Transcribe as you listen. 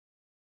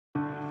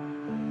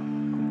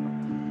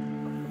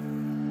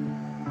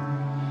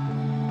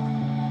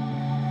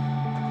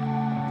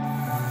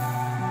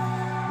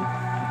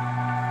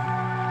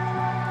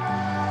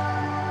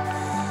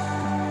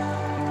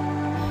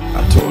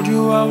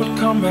you I would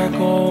come back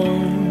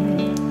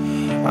home.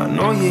 I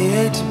know you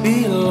hate to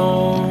be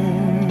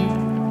alone.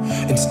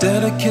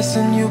 Instead of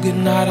kissing you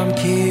goodnight, I'm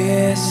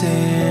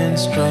kissing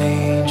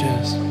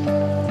strangers.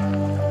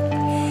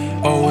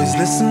 Always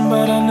listen,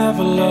 but I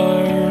never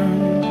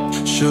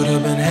learned.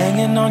 Should've been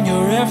hanging on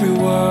your every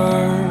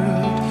word.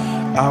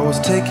 I was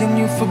taking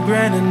you for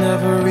granted,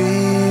 never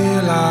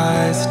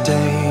realized the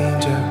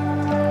danger.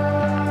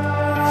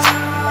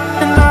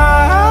 And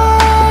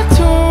I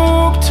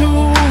took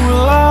too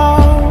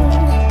long.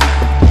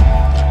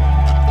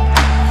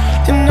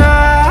 And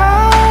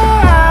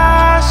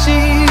now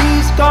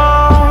she's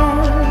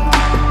gone.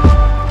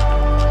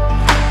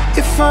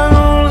 If I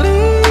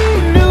only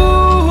knew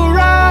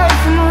right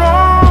from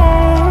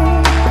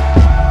wrong,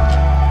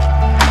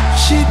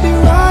 she'd be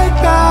right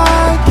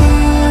back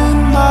in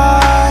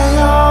my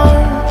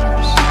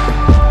arms.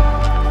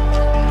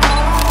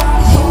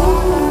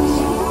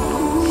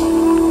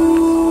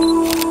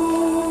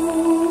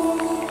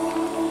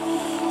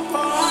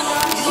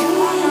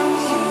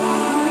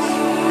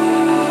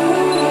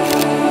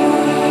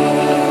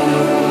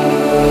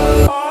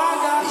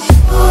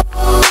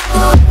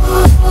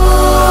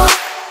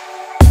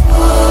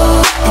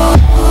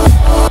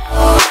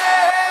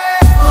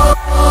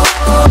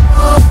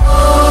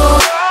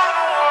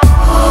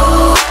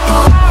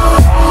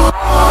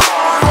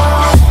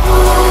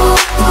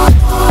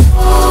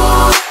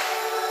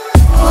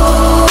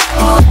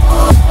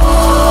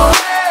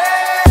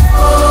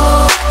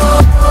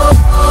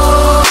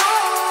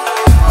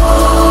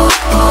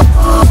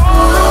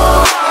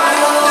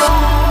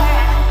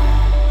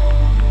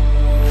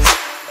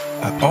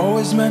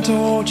 Always meant to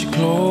hold you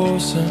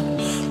closer,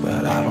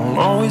 but I don't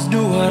always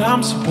do what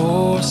I'm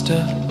supposed to.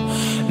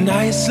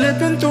 Now you're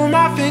slipping through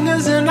my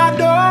fingers and I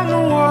don't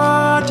know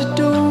what to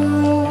do.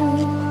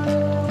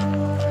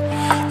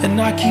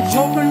 And I keep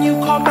hoping you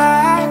call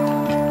back.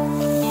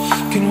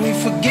 Can we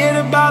forget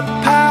about the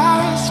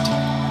past?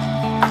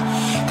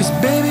 'Cause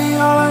baby,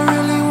 all I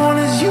really want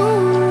is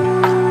you.